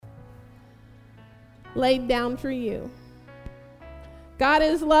laid down for you. God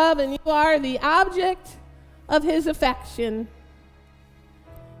is love, and you are the object of his affection.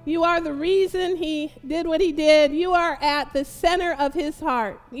 You are the reason he did what he did. You are at the center of his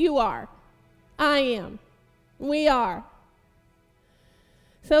heart. You are. I am. We are.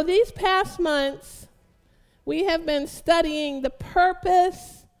 So these past months, we have been studying the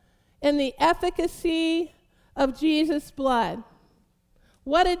purpose and the efficacy of Jesus' blood.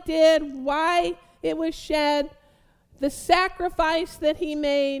 What it did, why it was shed, the sacrifice that he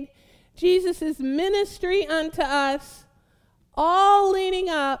made, Jesus' ministry unto us, all leading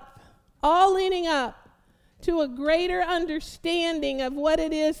up to a greater understanding of what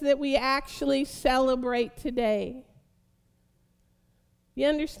it is that we actually celebrate today. You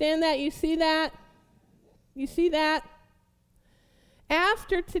understand that? You see that? You see that?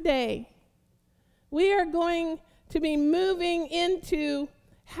 After today, we are going to be moving into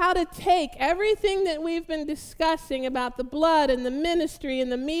how to take everything that we've been discussing about the blood and the ministry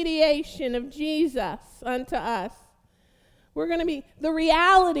and the mediation of Jesus unto us. We're going to be the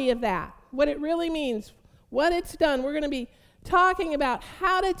reality of that, what it really means, what it's done. We're going to be talking about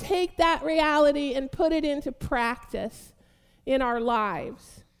how to take that reality and put it into practice in our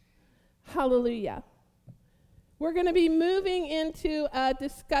lives. Hallelujah. We're going to be moving into a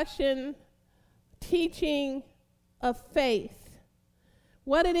discussion, teaching of faith.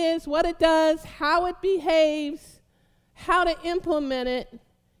 What it is, what it does, how it behaves, how to implement it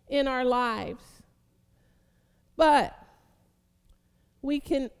in our lives. But we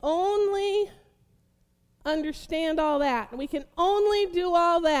can only understand all that. We can only do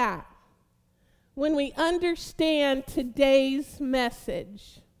all that when we understand today's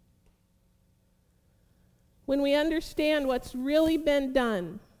message. When we understand what's really been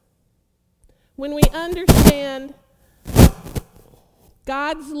done. When we understand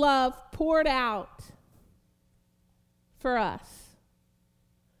God's love poured out for us.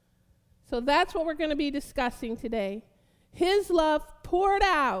 So that's what we're going to be discussing today. His love poured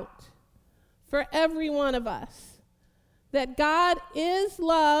out for every one of us. That God is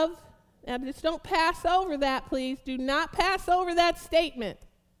love. Now just don't pass over that, please. Do not pass over that statement.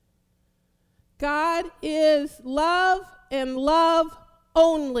 God is love and love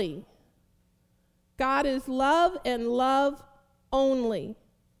only. God is love and love only.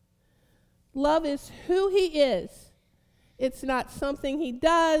 Love is who he is. It's not something he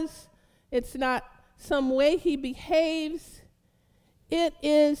does. It's not some way he behaves. It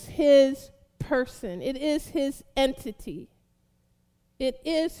is his person. It is his entity. It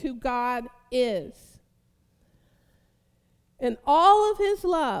is who God is. And all of his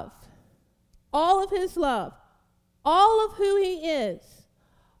love, all of who he is,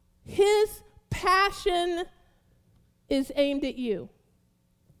 his passion is aimed at you.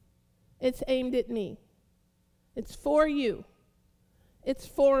 It's aimed at me. It's for you. It's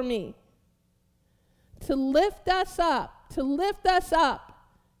for me. To lift us up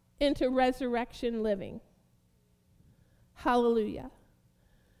into resurrection living. Hallelujah.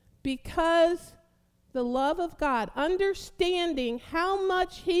 Because the love of God, understanding how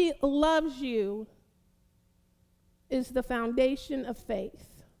much he loves you, is the foundation of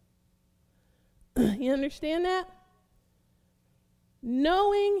faith. You understand that?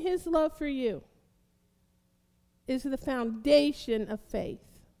 Knowing his love for you is the foundation of faith.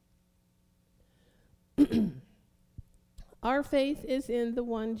 Our faith is in the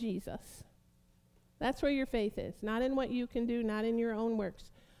one Jesus. That's where your faith is. Not in what you can do, not in your own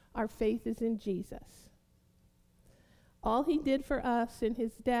works. Our faith is in Jesus. All he did for us in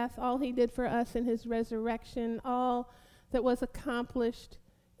his death, all he did for us in his resurrection, all that was accomplished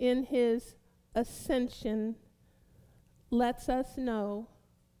in his ascension lets us know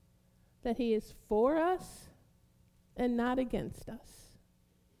that he is for us and not against us.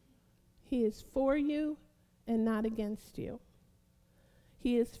 He is for you and not against you.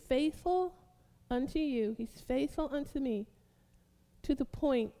 He is faithful unto you. He's faithful unto me to the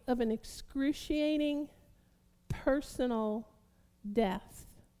point of an excruciating personal death.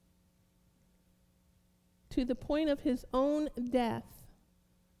 To the point of his own death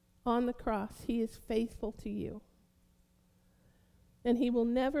on the cross, he is faithful to you. And he will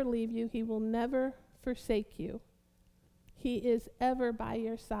never leave you. He will never forsake you. He is ever by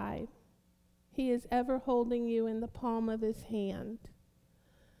your side. He is ever holding you in the palm of his hand.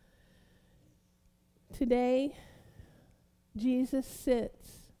 Today, Jesus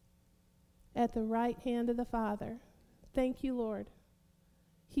sits at the right hand of the Father. Thank you, Lord.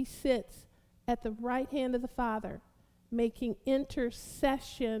 He sits at the right hand of the Father, making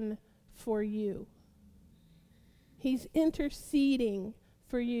intercession for you. He's interceding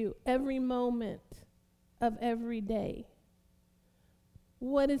for you every moment of every day?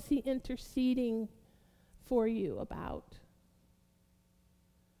 What is he interceding for you about?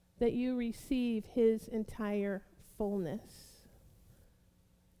 That you receive his entire fullness.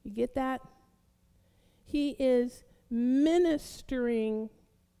 You get that? He is ministering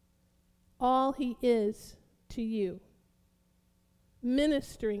all he is to you.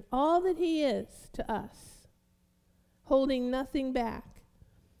 Ministering all that he is to us. Holding nothing back.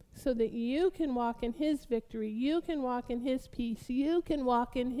 So that you can walk in his victory. You can walk in his peace. You can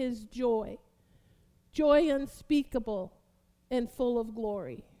walk in his joy. Joy unspeakable and full of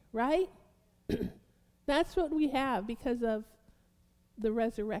glory. Right? That's what we have because of the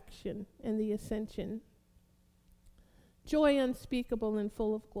resurrection and the ascension. Joy unspeakable and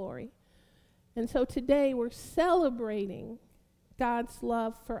full of glory. And so today we're celebrating God's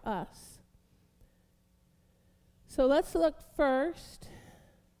love for us. So let's look first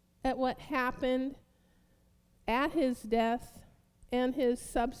at what happened at his death and his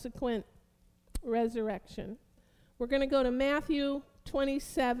subsequent resurrection. We're going to go to Matthew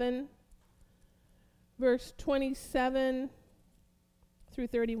 27, verse 27 through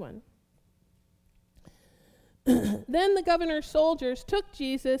 31. Then the governor's soldiers took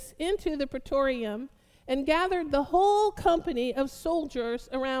Jesus into the praetorium and gathered the whole company of soldiers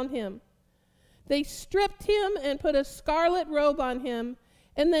around him. They stripped him and put a scarlet robe on him,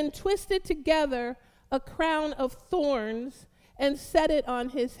 and then twisted together a crown of thorns and set it on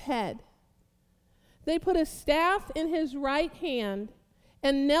his head. They put a staff in his right hand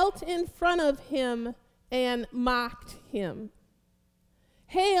and knelt in front of him and mocked him.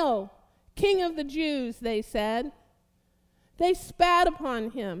 "Hail, King of the Jews," they said. They spat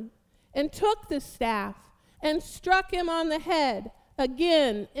upon him and took the staff and struck him on the head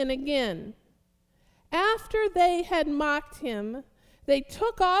again and again. After they had mocked him, they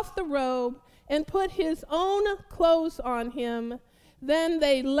took off the robe and put his own clothes on him. Then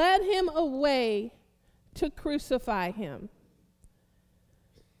they led him away to crucify him.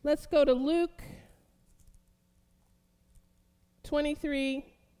 Let's go to Luke 23,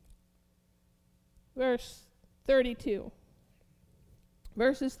 verse 32.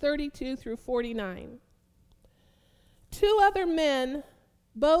 Verses 32 through 49. 2 other men,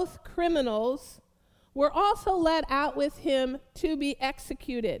 both criminals, were also led out with him to be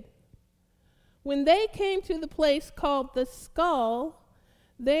executed. When they came to the place called the Skull,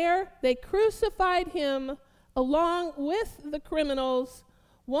 there they crucified him along with the criminals,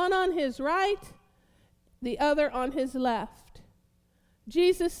 one on his right, the other on his left.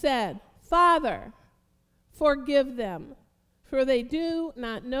 Jesus said, "Father, forgive them, for they do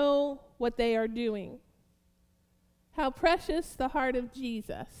not know what they are doing." How precious the heart of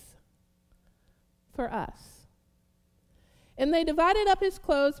Jesus for us. And they divided up his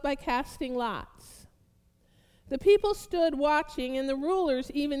clothes by casting lots. The people stood watching, and the rulers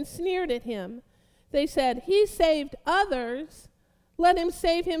even sneered at him. They said, "He saved others. Let him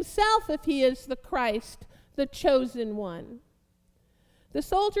save himself if he is the Christ, the chosen one." The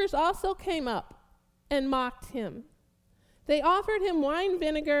soldiers also came up and mocked him. They offered him wine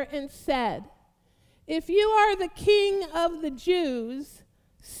vinegar and said, "If you are the King of the Jews,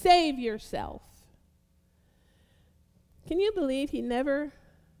 save yourself." Can you believe he never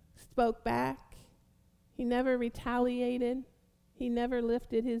spoke back? He never retaliated. He never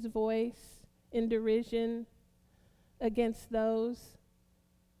lifted his voice in derision against those.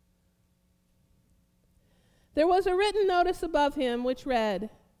 There was a written notice above him which read,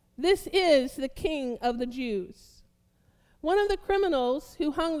 "This is the King of the Jews." One of the criminals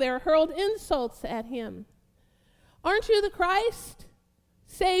who hung there hurled insults at him. "Aren't you the Christ?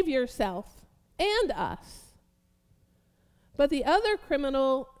 Save yourself and us." But the other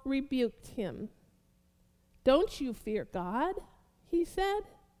criminal rebuked him. "Don't you fear God?" he said.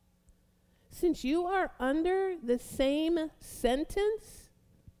 "Since you are under the same sentence,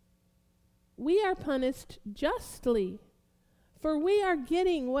 we are punished justly, for we are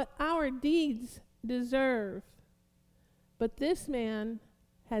getting what our deeds deserve. But this man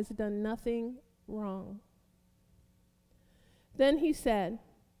has done nothing wrong." Then he said,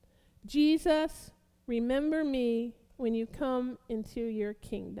 "Jesus, remember me when you come into your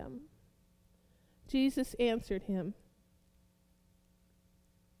kingdom." Jesus answered him,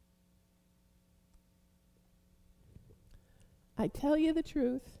 "I tell you the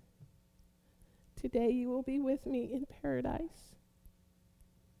truth. Today you will be with me in paradise."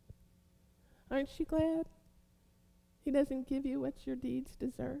 Aren't you glad he doesn't give you what your deeds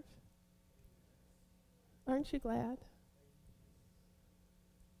deserve? Aren't you glad?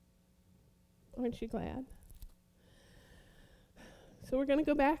 Aren't you glad? So we're going to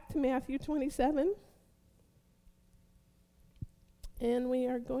go back to Matthew 27, And we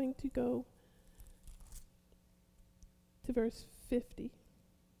are going to go to verse 50.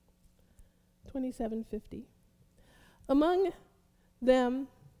 27:50. Among them,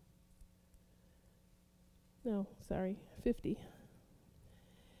 50.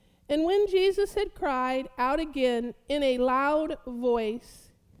 And when Jesus had cried out again in a loud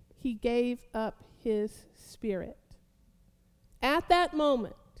voice, he gave up his spirit. At that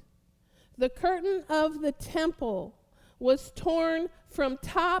moment, the curtain of the temple was torn from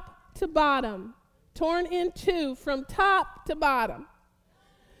top to bottom, torn in two from top to bottom.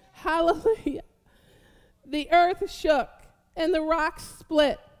 Hallelujah. The earth shook and the rocks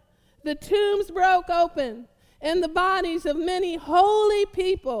split. The tombs broke open and the bodies of many holy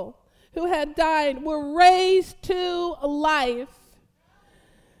people who had died were raised to life.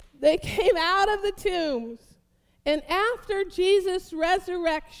 They came out of the tombs, and after Jesus'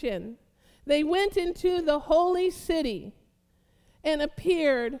 resurrection, they went into the holy city and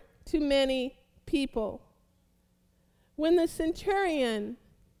appeared to many people. When the centurion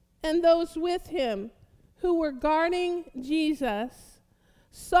and those with him who were guarding Jesus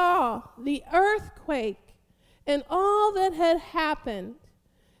saw the earthquake and all that had happened,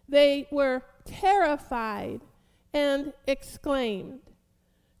 they were terrified and exclaimed,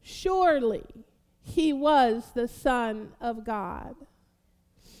 "Surely he was the Son of God."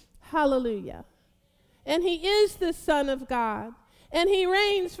 Hallelujah. And he is the Son of God. And he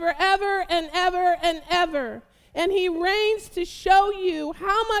reigns forever and ever and ever. And he reigns to show you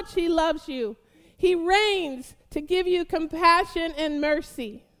how much he loves you. He reigns to give you compassion and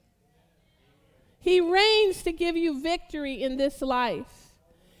mercy. He reigns to give you victory in this life.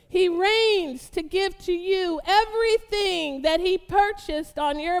 He reigns to give to you everything that he purchased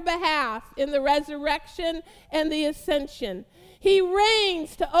on your behalf in the resurrection and the ascension. He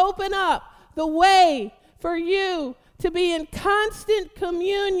reigns to open up the way for you to be in constant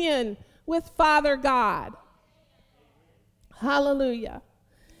communion with Father God. Hallelujah.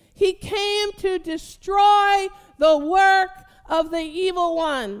 He came to destroy the work of the evil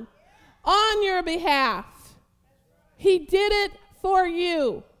one on your behalf. He did it for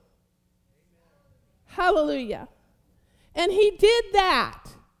you. Hallelujah. And he did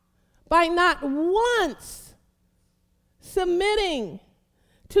that by not once submitting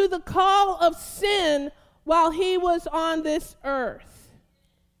to the call of sin while he was on this earth.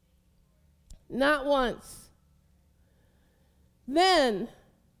 Not once. Then,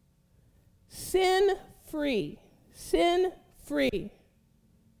 sin-free,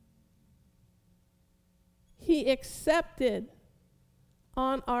 he accepted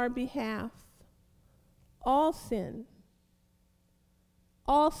on our behalf all sin,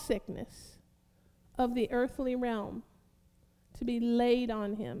 all sickness of the earthly realm to be laid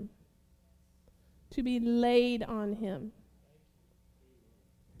on him. To be laid on him.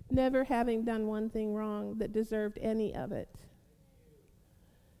 Never having done one thing wrong that deserved any of it.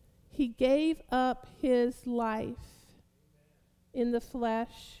 He gave up his life in the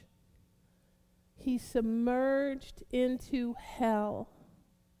flesh. He submerged into hell.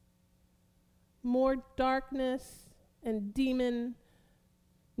 More darkness and demonness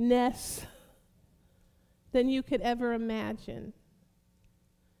than you could ever imagine.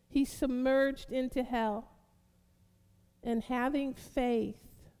 He submerged into hell, and having faith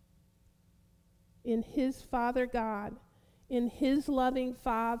in his Father God, in his loving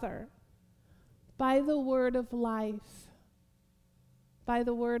Father, by the word of life, by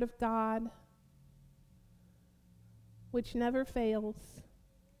the word of God, which never fails,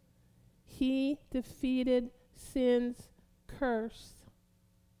 he defeated sin's curse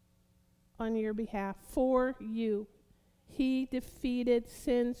on your behalf, for you. He defeated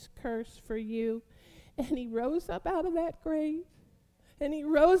sin's curse for you. And he rose up out of that grave. And he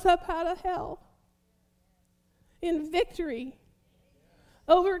rose up out of hell in victory,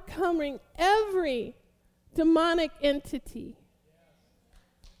 overcoming every demonic entity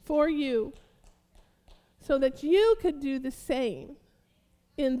for you, so that you could do the same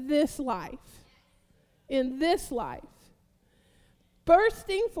in this life. In this life.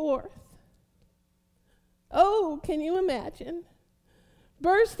 Bursting forth. Oh, can you imagine?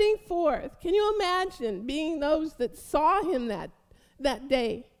 Bursting forth. Can you imagine being those that saw him that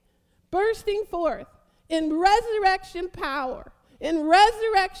day? Bursting forth in resurrection power, in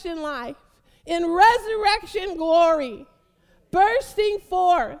resurrection life, in resurrection glory. Bursting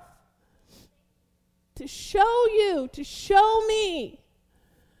forth to show you, to show me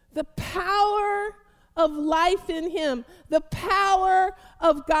the power of life in him, the power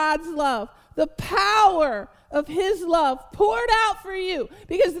of God's love, the power of his love poured out for you,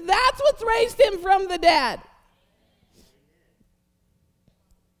 because that's what's raised him from the dead.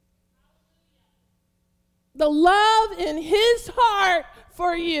 the love in his heart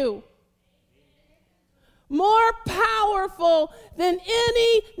for you. More powerful than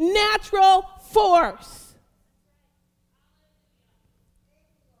any natural force.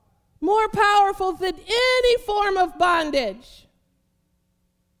 More powerful than any form of bondage.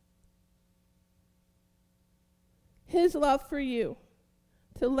 His love for you,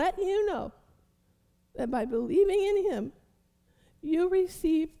 to let you know that by believing in him, you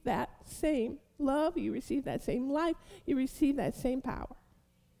receive that same love, you receive that same life, you receive that same power.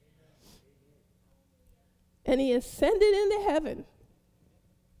 And he ascended into heaven.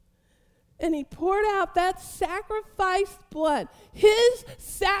 And he poured out that sacrificed blood, his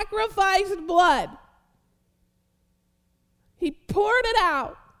sacrificed blood. He poured it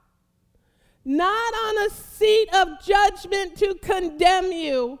out, not on a seat of judgment to condemn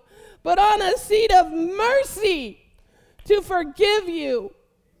you, but on a seat of mercy to forgive you.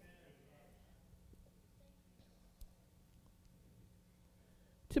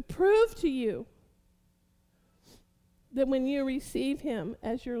 To prove to you that when you receive him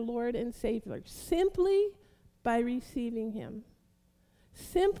as your Lord and Savior, simply by receiving him,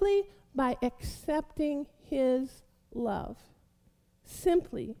 simply by accepting his love,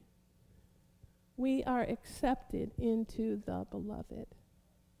 simply, we are accepted into the beloved.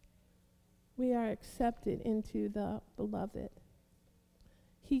 We are accepted into the beloved.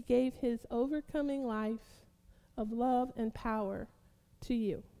 He gave his overcoming life of love and power to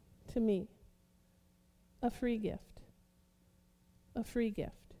you, to me. A free gift. A free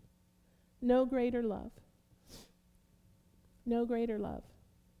gift. No greater love. No greater love.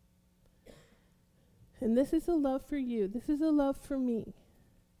 And this is a love for you. This is a love for me.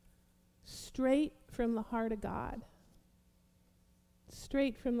 Straight from the heart of God.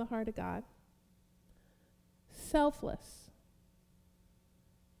 Straight from the heart of God. Selfless.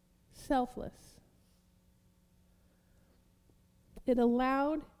 Selfless. It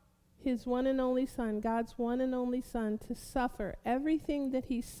allowed his one and only Son, God's one and only Son, to suffer everything that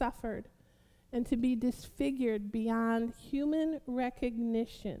he suffered and to be disfigured beyond human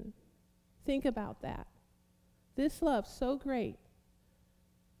recognition. Think about that. This love, so great,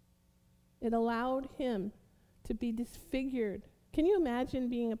 it allowed him to be disfigured. Can you imagine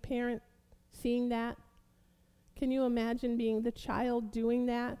being a parent seeing that? Can you imagine being the child doing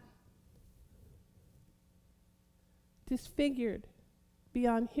that? Disfigured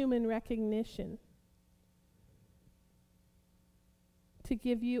beyond human recognition, to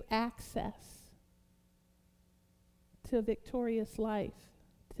give you access to a victorious life,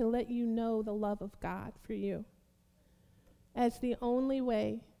 to let you know the love of God for you as the only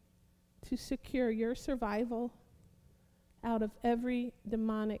way to secure your survival out of every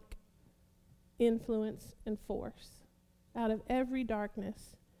demonic influence and force, out of every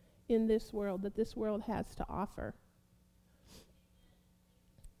darkness in this world that this world has to offer.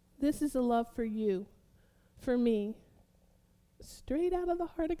 This is a love for you, for me, straight out of the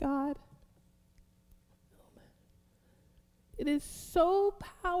heart of God. It is so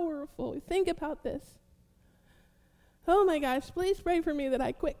powerful. Think about this. Oh my gosh, please pray for me that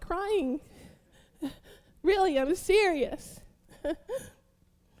I quit crying. Really, I'm serious.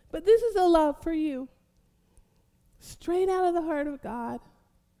 But this is a love for you, straight out of the heart of God.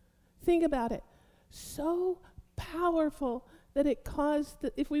 Think about it. So powerful that it caused,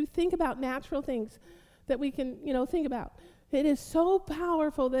 if we think about natural things that we can, think about, it is so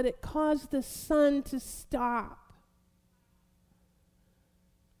powerful that it caused the sun to stop.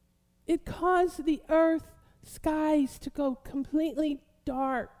 It caused the earth, skies to go completely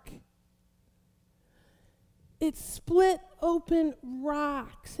dark. It split open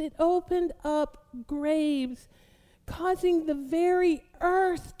rocks. It opened up graves, causing the very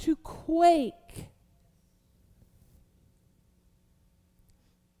earth to quake.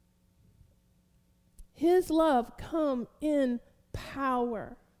 His love come in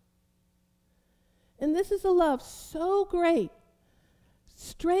power. And this is a love so great,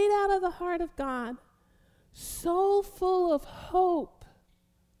 straight out of the heart of God, so full of hope,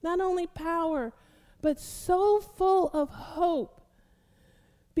 not only power, but so full of hope,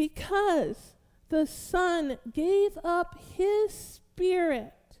 because the Son gave up his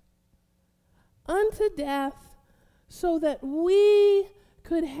Spirit unto death so that we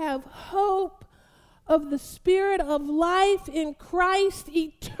could have hope of the Spirit of life in Christ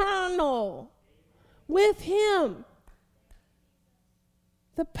eternal with him.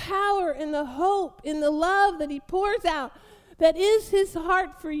 The power and the hope and the love that he pours out, that is his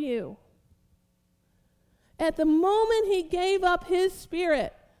heart for you. At the moment he gave up his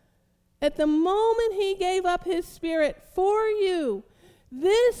Spirit, for you,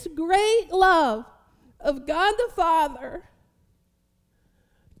 this great love of God the Father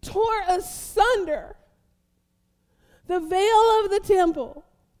tore asunder the veil of the temple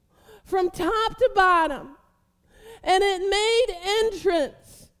from top to bottom, and it made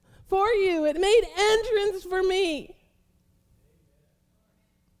entrance for you. It made entrance for me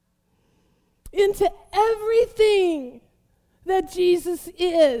into everything that Jesus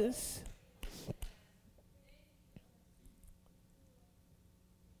is.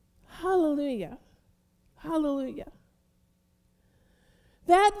 Hallelujah. Hallelujah.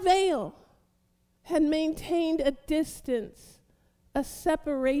 That veil had maintained a distance, a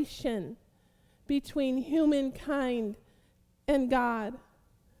separation between humankind and God.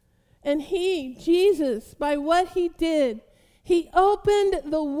 And he, Jesus, by what he did, he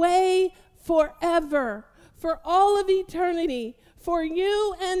opened the way forever, for all of eternity, for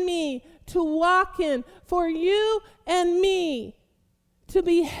you and me to walk in, for you and me to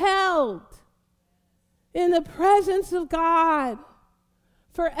be held in the presence of God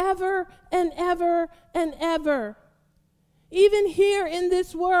forever and ever and ever. Even here in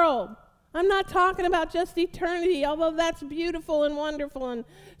this world, I'm not talking about just eternity, although that's beautiful and wonderful and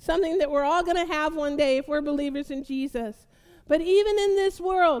something that we're all going to have one day if we're believers in Jesus. But even in this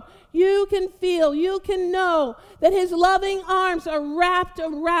world, you can feel, you can know that his loving arms are wrapped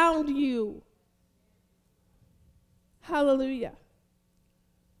around you. Hallelujah.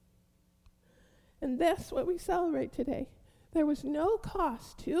 And that's what we celebrate today. There was no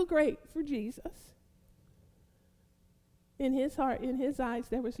cost too great for Jesus. In his heart, in his eyes,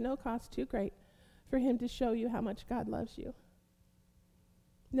 there was no cost too great for him to show you how much God loves you.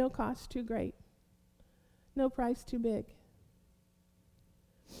 No cost too great. No price too big.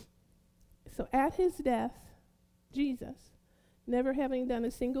 So at his death, Jesus, never having done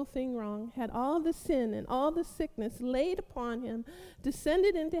a single thing wrong, had all the sin and all the sickness laid upon him,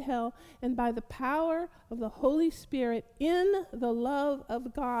 descended into hell, and by the power of the Holy Spirit, in the love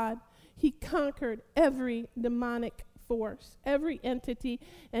of God, he conquered every demonic force, every entity,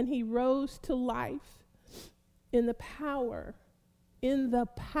 and he rose to life in the power and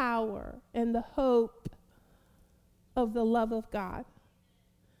the hope of the love of God.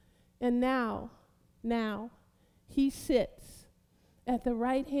 And now, he sits at the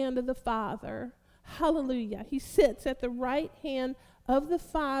right hand of the Father. Hallelujah. He sits at the right hand of the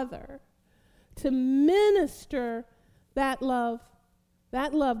Father to minister that love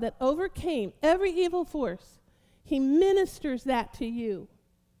that overcame every evil force. He ministers that to you.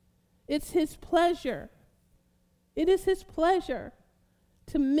 It's his pleasure. It is his pleasure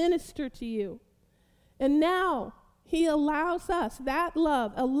to minister to you. And now he allows us, that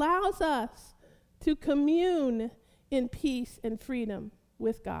love allows us to commune in peace and freedom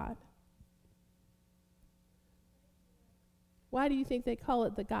with God. Why do you think they call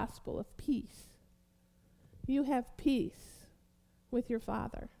it the gospel of peace? You have peace with your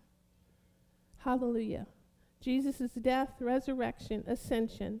Father. Hallelujah. Jesus' death, resurrection,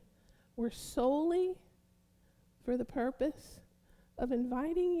 ascension were solely for the purpose of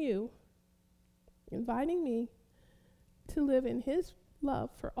inviting me to live in his love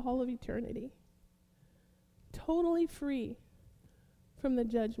for all of eternity. Totally free from the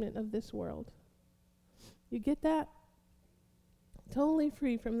judgment of this world. You get that? Totally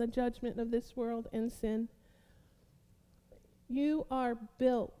free from the judgment of this world and sin. You are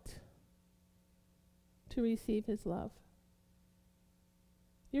built to receive his love.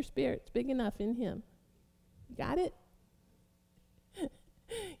 Your spirit's big enough in him. You got it?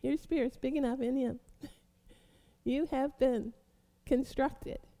 Your spirit's big enough in him. You have been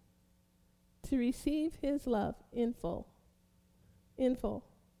constructed to receive his love in full. In full.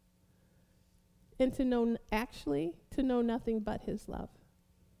 And to know nothing but his love.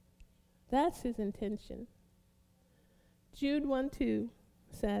 That's his intention. Jude 1:2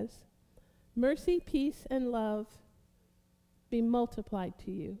 says, mercy, peace, and love be multiplied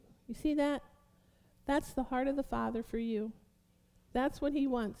to you. You see that? That's the heart of the Father for you. That's what he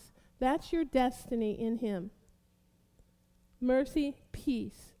wants. That's your destiny in him. Mercy,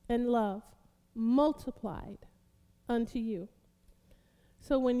 peace, and love multiplied unto you.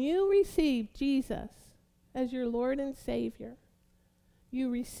 So when you receive Jesus as your Lord and Savior,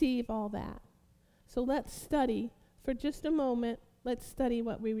 you receive all that. So let's study for just a moment. Let's study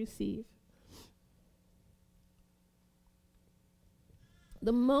what we receive.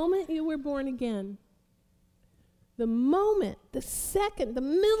 The moment you were born again, the moment, the second, the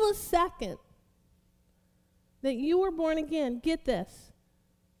millisecond that you were born again, get this.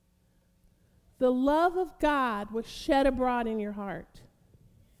 The love of God was shed abroad in your heart.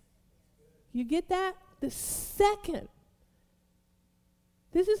 You get that? The second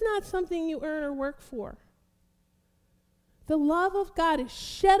This is not something you earn or work for. The love of God is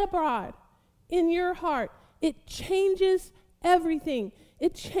shed abroad in your heart. It changes everything.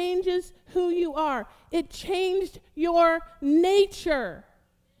 It changes who you are. It changed your nature.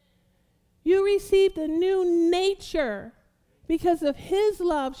 You received a new nature because of his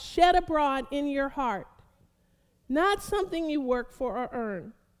love shed abroad in your heart. Not something you work for or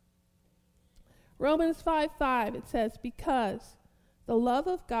earn. Romans 5:5, it says, because the love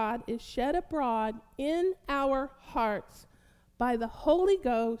of God is shed abroad in our hearts by the Holy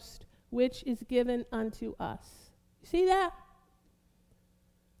Ghost, which is given unto us. You see that?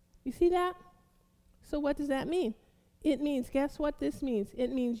 You see that? So what does that mean? It means, guess what this means?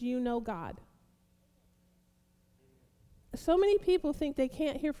 It means you know God. So many people think they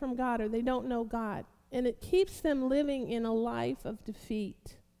can't hear from God or they don't know God, and it keeps them living in a life of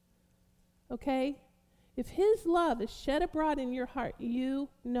defeat. Okay? If his love is shed abroad in your heart, you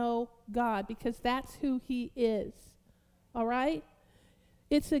know God, because that's who he is. All right?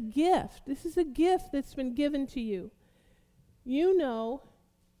 It's a gift. This is a gift that's been given to you. You know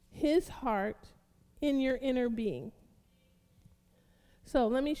his heart in your inner being. So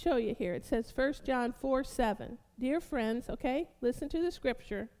let me show you here. It says 1 John 4:7. Dear friends, okay, listen to the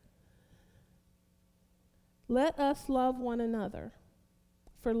scripture. Let us love one another,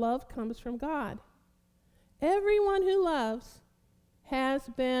 for love comes from God. Everyone who loves has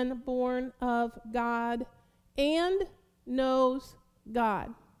been born of God and knows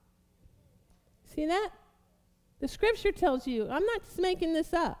God. See that? The scripture tells you, I'm not just making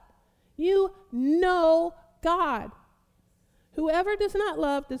this up. You know God. Whoever does not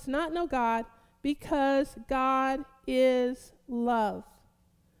love does not know God, because God is love.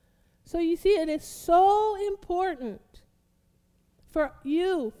 So you see, it is so important for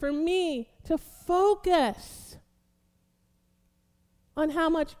you, for me, to focus on how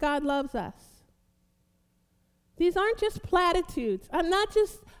much God loves us. These aren't just platitudes. I'm not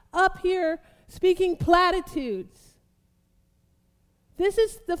just up here speaking platitudes. This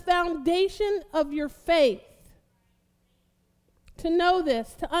is the foundation of your faith. To know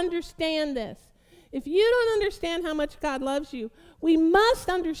this, to understand this. If you don't understand how much God loves you, we must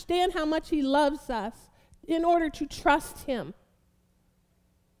understand how much he loves us in order to trust him.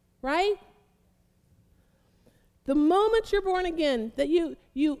 Right? The moment you're born again, that you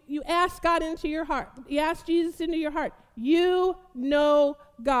ask God into your heart, you ask Jesus into your heart, you know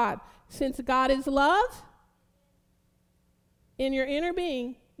God. Since God is love, in your inner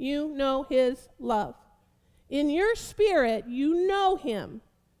being, you know his love. In your spirit, you know him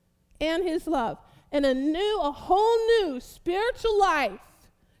and his love. And a whole new spiritual life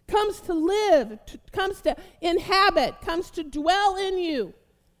comes to live, comes to inhabit, comes to dwell in you.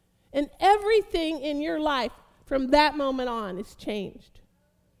 And everything in your life from that moment on is changed.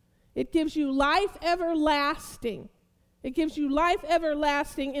 It gives you life everlasting. It gives you life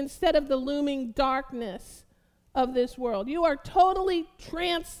everlasting instead of the looming darkness of this world. You are totally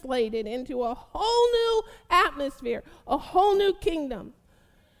translated into a whole new atmosphere, a whole new kingdom.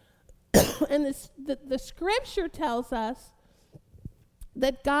 And the scripture tells us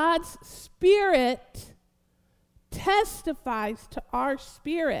that God's Spirit testifies to our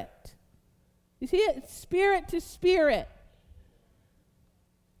spirit. You see it? It's spirit to spirit.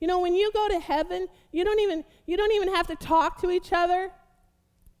 You know, when you go to heaven, you don't even have to talk to each other.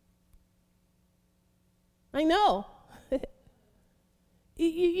 I know.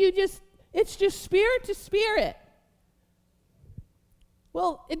 It's just spirit to spirit.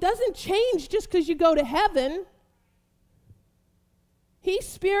 Well, it doesn't change just because you go to heaven. He's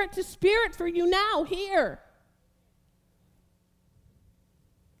spirit to spirit for you now, here.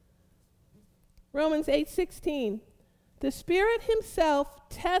 Romans 8:16. The Spirit himself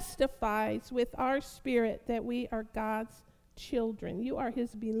testifies with our spirit that we are God's children. You are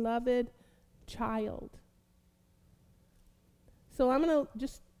his beloved child. So I'm going to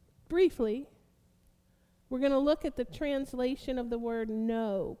just briefly, we're going to look at the translation of the word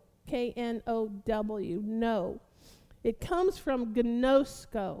know, K-N-O-W, know. It comes from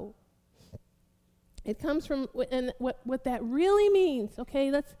gnosko. It comes from, and what that really means,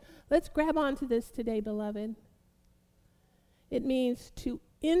 okay, let's grab onto this today, beloved. It means to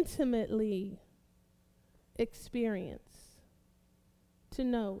intimately experience, to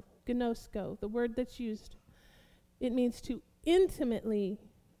know, gnosko, the word that's used. It means to intimately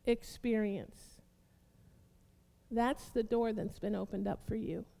experience. That's the door that's been opened up for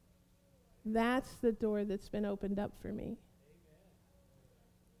you. That's the door that's been opened up for me.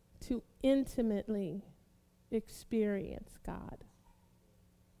 To intimately experience God.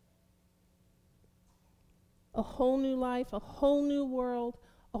 a whole new life, a whole new world,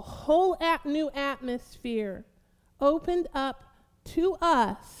 a whole new atmosphere opened up to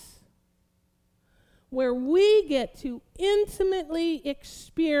us where we get to intimately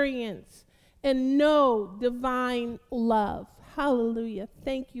experience and know divine love. Hallelujah.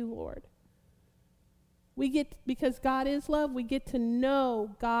 Thank you, Lord. Because God is love, we get to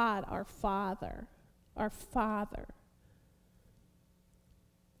know God, our Father. Our Father.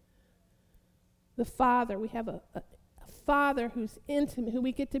 The Father, we have a Father who's intimate, who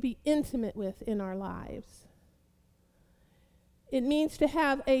we get to be intimate with in our lives. It means to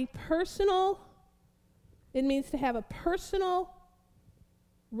have a personal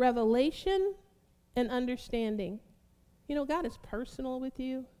revelation and understanding. You know, God is personal with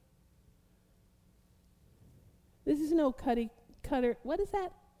you. This is no cutter. What is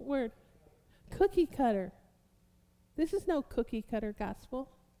that word? Cookie cutter. This is no cookie cutter gospel.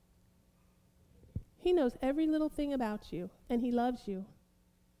 He knows every little thing about you, and he loves you.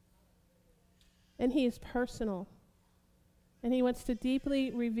 And he is personal. And he wants to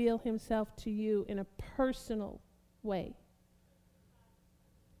deeply reveal himself to you in a personal way.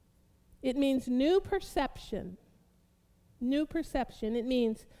 It means new perception. New perception. It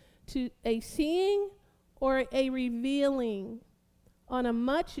means to a seeing or a revealing on a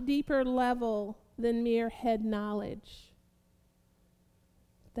much deeper level than mere head knowledge.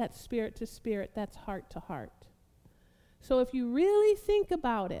 That's spirit to spirit. That's heart to heart. So if you really think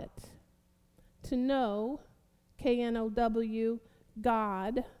about it, to know, K-N-O-W,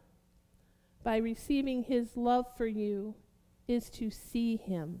 God, by receiving his love for you, is to see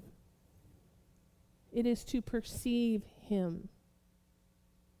him. It is to perceive him.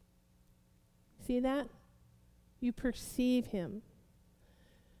 See that? You perceive him.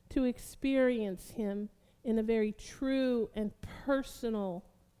 To experience him in a very true and personal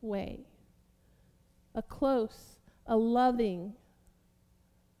way. A close, a loving,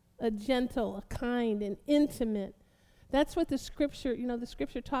 a gentle, a kind, and intimate. That's what the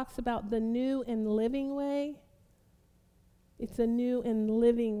scripture talks about, the new and living way. It's a new and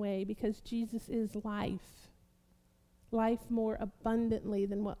living way because Jesus is life. Life more abundantly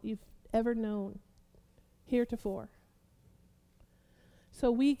than what you've ever known heretofore.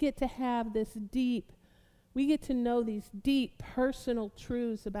 So we get to have we get to know these deep personal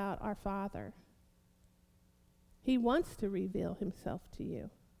truths about our Father. He wants to reveal himself to you.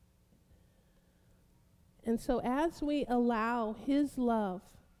 And so as we allow his love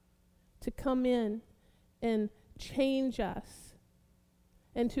to come in and change us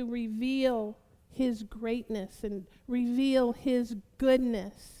and to reveal his greatness and reveal his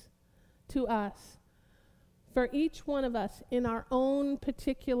goodness to us, for each one of us in our own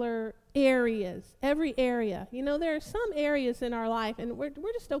particular areas, every area. You know, there are some areas in our life, and we're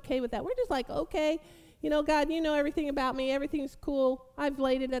just okay with that. We're just like, okay, you know, God, you know everything about me. Everything's cool. I've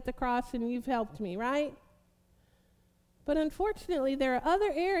laid it at the cross, and you've helped me, right? But unfortunately, there are other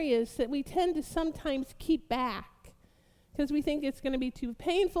areas that we tend to sometimes keep back because we think it's going to be too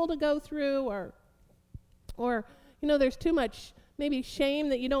painful to go through or, you know, there's too much maybe shame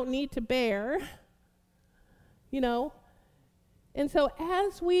that you don't need to bear. You know, and so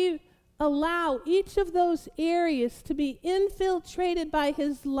as we allow each of those areas to be infiltrated by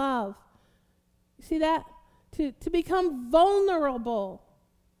his love, you see that? To become vulnerable.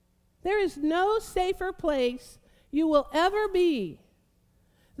 There is no safer place you will ever be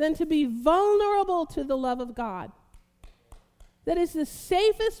than to be vulnerable to the love of God. That is the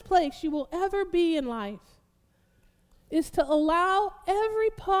safest place you will ever be in life, is to allow every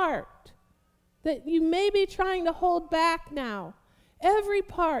part that you may be trying to hold back now, every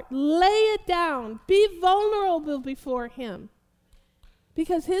part, lay it down, be vulnerable before him.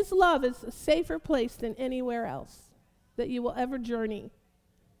 Because his love is a safer place than anywhere else that you will ever journey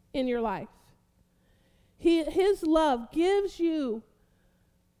in your life. His love gives you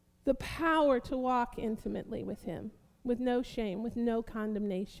the power to walk intimately with him, with no shame, with no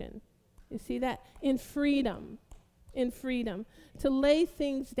condemnation. You see that? In freedom, to lay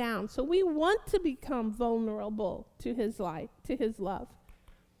things down. So we want to become vulnerable to his life, to his love.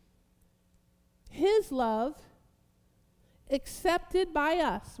 His love, accepted by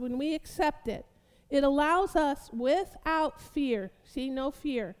us, when we accept it, it allows us without fear. See, no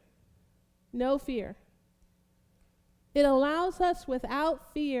fear. No fear. It allows us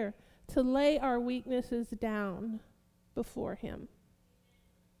without fear to lay our weaknesses down before him.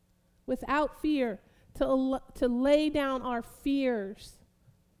 Without fear, to lay down our fears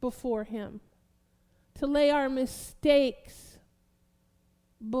before him. To lay our mistakes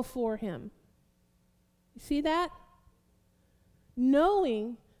before him. You see that?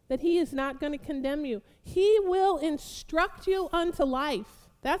 Knowing that he is not going to condemn you. He will instruct you unto life.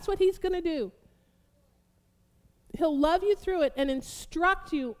 That's what he's going to do. He'll love you through it and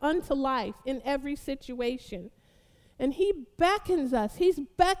instruct you unto life in every situation. And he beckons us. He's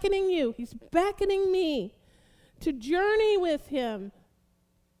beckoning you. He's beckoning me to journey with him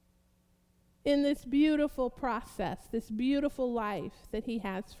in this beautiful process, this beautiful life that he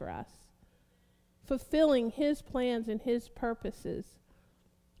has for us, fulfilling his plans and his purposes,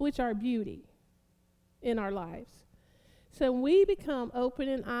 which are beauty in our lives. So we become open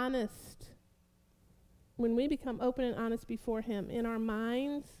and honest. When we become open and honest before him in our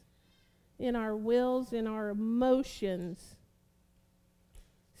minds, in our wills, in our emotions,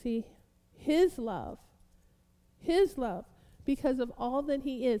 see, his love, because of all that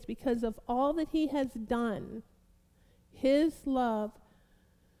he is, because of all that he has done, his love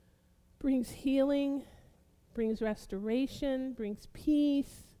brings healing, brings restoration, brings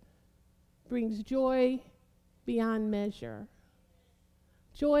peace, brings joy beyond measure,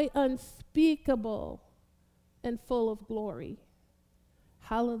 joy unspeakable and full of glory.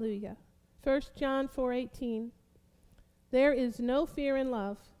 Hallelujah. 1 John 4:18. There is no fear in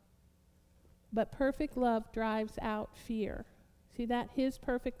love, but perfect love drives out fear. See that? His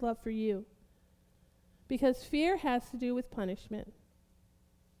perfect love for you. Because fear has to do with punishment.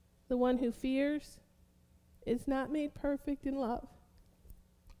 The one who fears is not made perfect in love.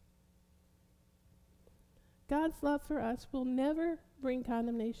 God's love for us will never bring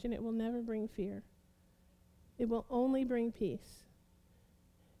condemnation. It will never bring fear. It will only bring peace.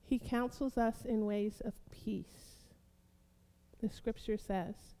 He counsels us in ways of peace. The scripture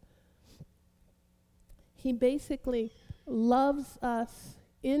says. He basically loves us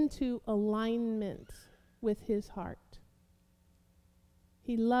into alignment with his heart.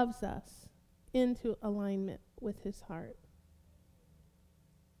 He loves us into alignment with his heart.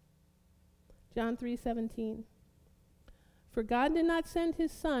 John 3:17. For God did not send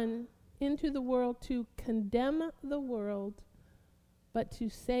his Son into the world to condemn the world, but to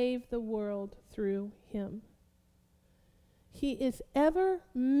save the world through him. He is ever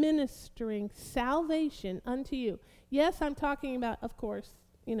ministering salvation unto you. Yes, I'm talking about, of course,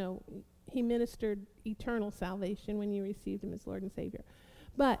 he ministered eternal salvation when you received him as Lord and Savior.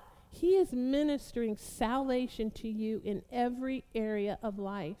 But he is ministering salvation to you in every area of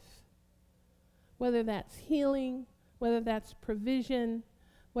life. Whether that's healing, whether that's provision,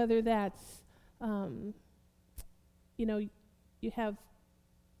 whether that's, you have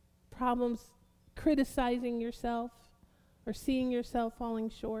problems criticizing yourself or seeing yourself falling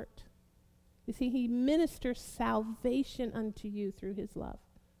short. You see, he ministers salvation unto you through his love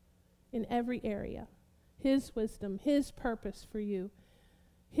in every area. His wisdom, his purpose for you.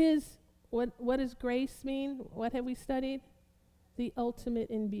 What does grace mean? What have we studied? The ultimate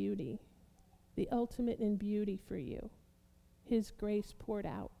in beauty. The ultimate in beauty for you. His grace poured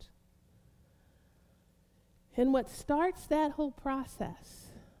out. And what starts that whole process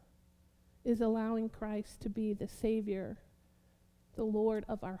is allowing Christ to be the Savior, the Lord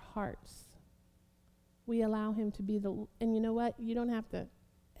of our hearts. We allow him to be and you know what? You don't have to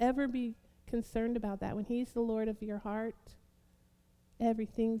ever be concerned about that. When he's the Lord of your heart,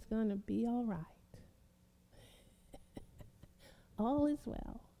 everything's going to be all right. All is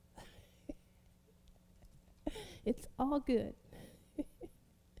well. It's all good.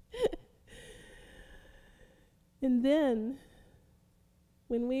 And then,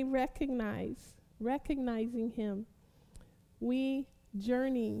 when we recognizing him, we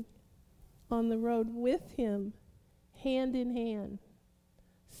journey on the road with him, hand in hand,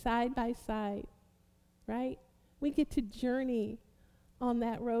 side by side, right? We get to journey on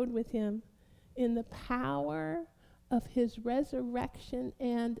that road with him in the power of his resurrection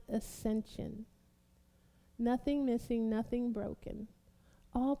and ascension. Nothing missing, nothing broken,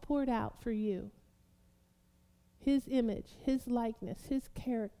 all poured out for you. His image, his likeness, his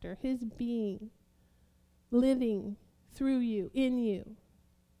character, his being, living through you, in you.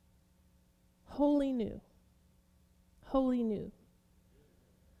 Wholly new. Wholly new.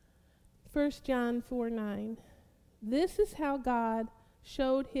 1 John 4:9. This is how God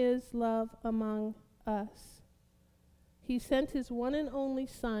showed his love among us. He sent his one and only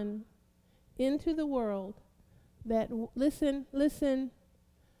Son into the world that, listen,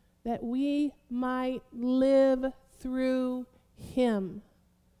 that we might live through him.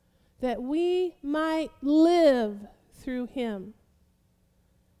 That we might live through him.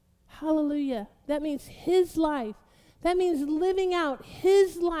 Hallelujah. That means his life. That means living out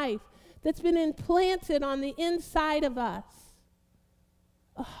his life that's been implanted on the inside of us.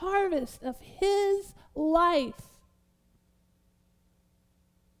 A harvest of his life.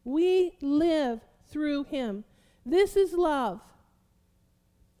 We live through him. This is love.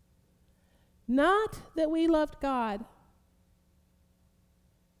 Not that we loved God.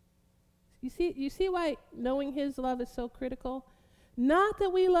 You see why knowing his love is so critical? Not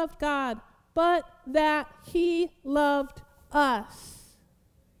that we loved God, but that he loved us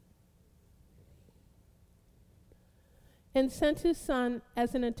and sent his Son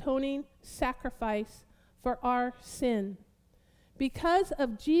as an atoning sacrifice for our sin. Because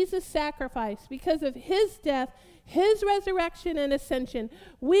of Jesus' sacrifice, because of his death, his resurrection and ascension,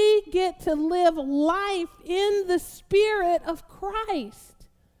 we get to live life in the Spirit of Christ.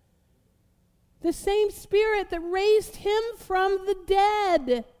 The same Spirit that raised him from the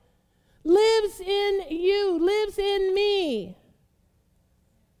dead lives in you, lives in me.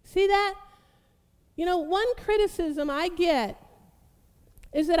 See that? You know, one criticism I get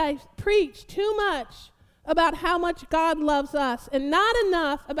is that I preach too much about how much God loves us and not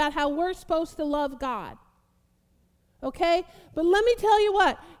enough about how we're supposed to love God. Okay? But let me tell you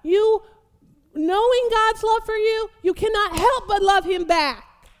what, you knowing God's love for you, you cannot help but love him back.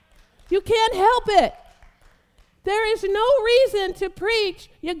 You can't help it. There is no reason to preach,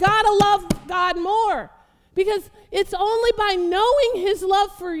 you gotta love God more. Because it's only by knowing his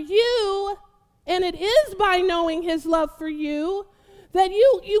love for you, and it is by knowing his love for you, that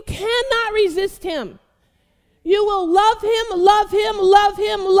you cannot resist him. You will love him, love him, love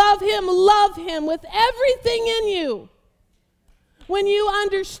him, love him, love him with everything in you. When you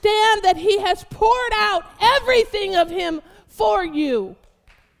understand that he has poured out everything of him for you.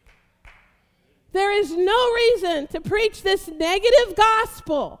 There is no reason to preach this negative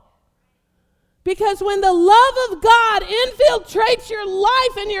gospel. Because when the love of God infiltrates your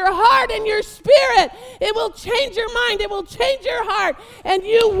life and your heart and your spirit, it will change your mind, it will change your heart, and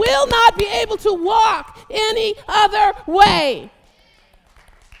you will not be able to walk any other way.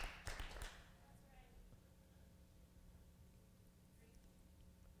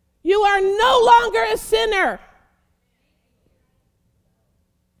 You are no longer a sinner.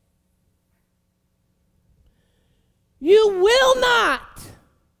 You will not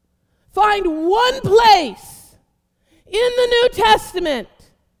find one place in the New Testament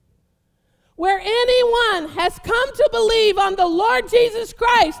where anyone has come to believe on the Lord Jesus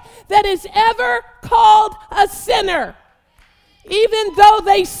Christ that is ever called a sinner, even though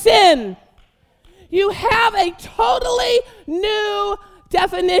they sin. You have a totally new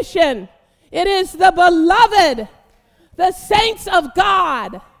definition. It is the beloved, the saints of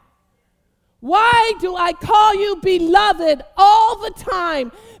God. Why do I call you beloved all the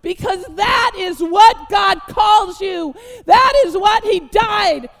time? Because that is what God calls you. That is what he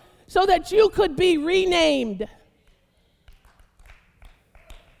died so that you could be renamed.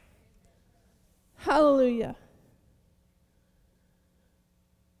 Hallelujah.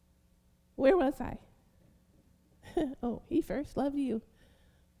 Where was I? Oh, he first loved you.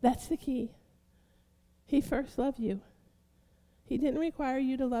 That's the key. He first loved you. He didn't require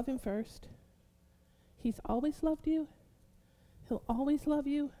you to love him first. He's always loved you. He'll always love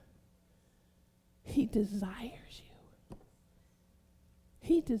you. He desires you.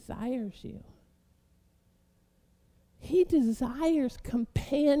 He desires you. He desires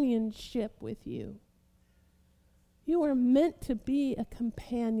companionship with you. You are meant to be a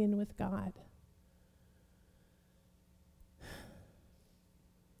companion with God.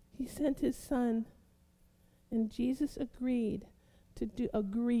 He sent his Son, and Jesus agreed.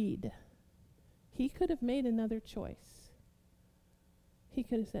 He could have made another choice. He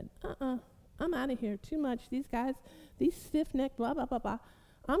could have said, I'm out of here. Too much. These guys, these stiff-necked, blah, blah, blah, blah.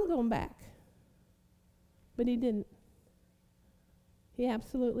 I'm going back. But he didn't. He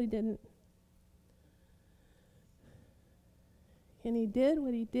absolutely didn't. And he did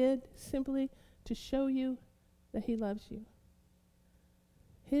what he did simply to show you that he loves you.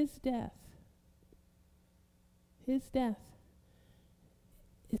 His death is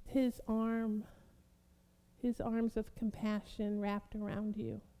his arms of compassion wrapped around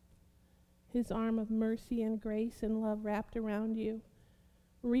you. His arm of mercy and grace and love wrapped around you,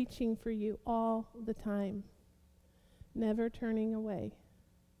 reaching for you all the time, never turning away,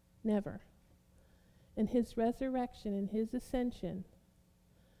 never. And his resurrection and his ascension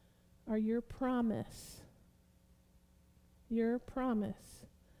are your promise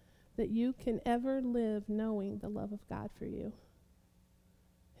that you can ever live knowing the love of God for you.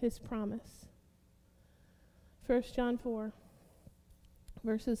 His promise. 1 John 4,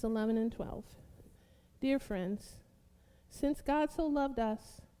 verses 11 and 12. Dear friends, since God so loved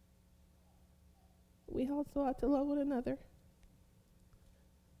us, we also ought to love one another.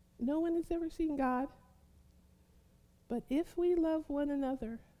 No one has ever seen God, but if we love one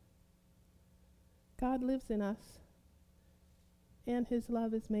another, God lives in us, and his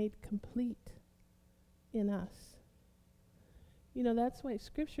love is made complete in us. You know, that's why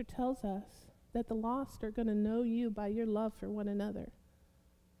Scripture tells us that the lost are going to know you by your love for one another.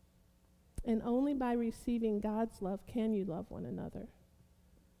 And only by receiving God's love can you love one another.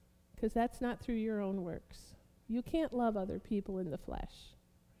 Because that's not through your own works. You can't love other people in the flesh.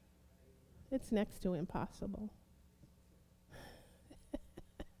 It's next to impossible.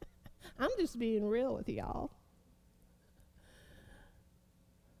 I'm just being real with y'all.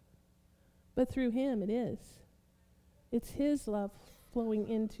 But through him it is. It's his love flowing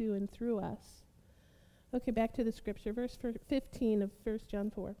into and through us. Okay, back to the scripture. Verse 15 of 1 John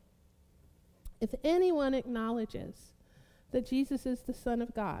 4. If anyone acknowledges that Jesus is the Son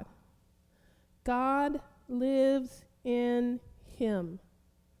of God, God lives in him,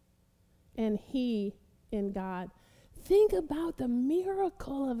 and he in God. Think about the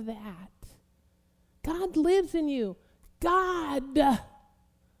miracle of that. God lives in you. God, the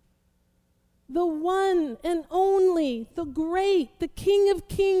one and only, the great, the King of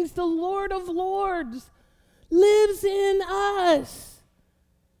Kings, the Lord of Lords, lives in us,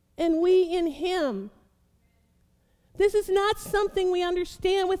 and we in him. This is not something we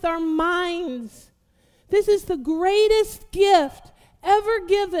understand with our minds. This is the greatest gift ever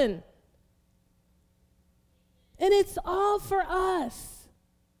given. And it's all for us.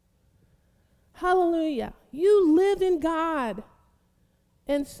 Hallelujah. You live in God.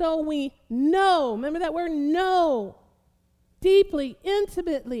 And so we know, remember that word know, deeply,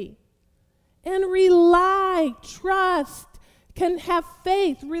 intimately, and rely, trust, can have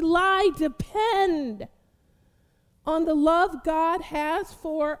faith, rely, depend on the love God has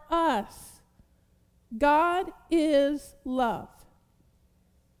for us. God is love.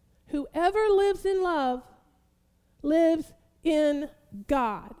 Whoever lives in love lives in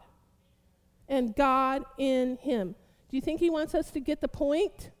God, and God in him. Do you think he wants us to get the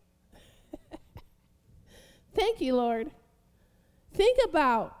point? Thank you, Lord. Think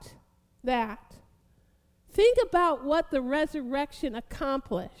about that. Think about what the resurrection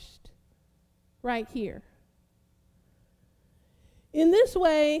accomplished right here. In this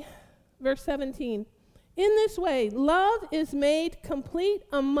way, verse 17, in this way, love is made complete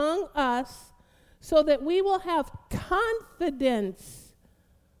among us so that we will have confidence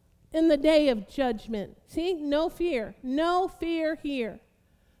in the day of judgment. See, no fear here.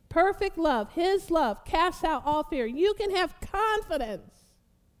 Perfect love, his love, casts out all fear. You can have confidence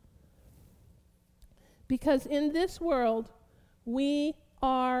because in this world, we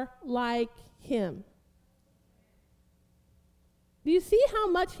are like him. Do you see how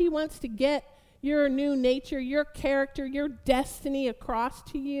much he wants to get your new nature, your character, your destiny across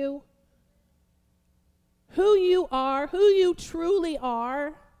to you? Who you are, who you truly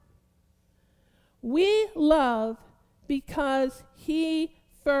are. We love because he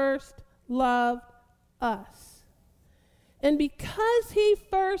first loved us. And because he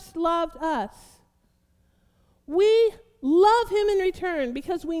first loved us, we love him in return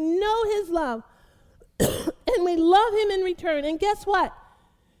because we know his love and we love him in return. And guess what?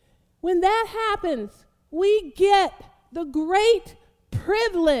 When that happens, we get the great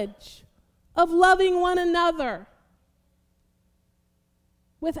privilege of loving one another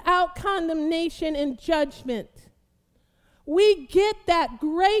without condemnation and judgment. We get that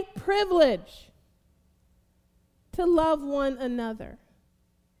great privilege to love one another.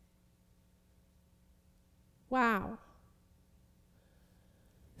 Wow.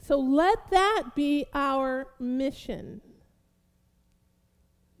 So let that be our mission.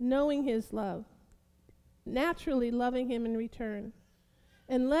 Knowing his love, naturally loving him in return.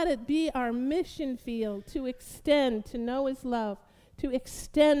 And let it be our mission field to extend, to know his love, to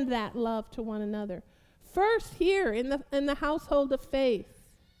extend that love to one another. First here in the household of faith,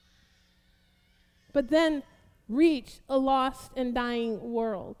 but then reach a lost and dying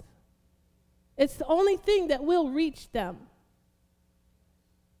world. It's the only thing that will reach them.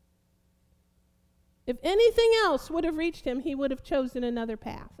 If anything else would have reached him, he would have chosen another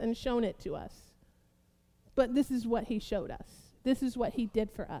path and shown it to us. But this is what he showed us. This is what he did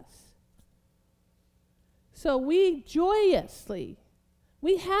for us. So we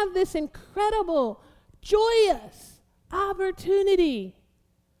have this incredible, joyous opportunity.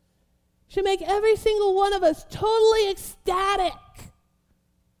 Should make every single one of us totally ecstatic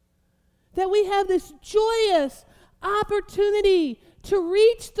that we have this joyous opportunity to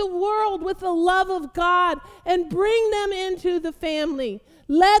reach the world with the love of God and bring them into the family.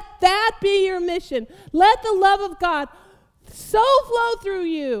 Let that be your mission. Let the love of God so flow through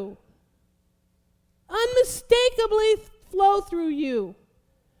you, unmistakably flow through you,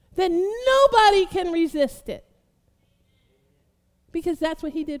 that nobody can resist it. Because that's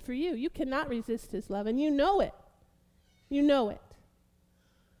what he did for you. You cannot resist his love, and you know it. You know it.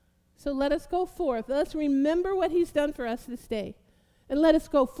 So let us go forth. Let's remember what he's done for us this day. And let us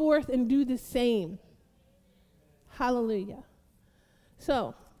go forth and do the same. Hallelujah.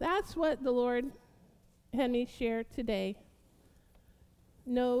 So that's what the Lord had me share today.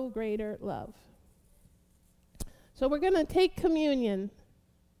 No greater love. So we're going to take communion.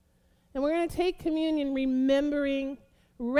 And we're going to take communion remembering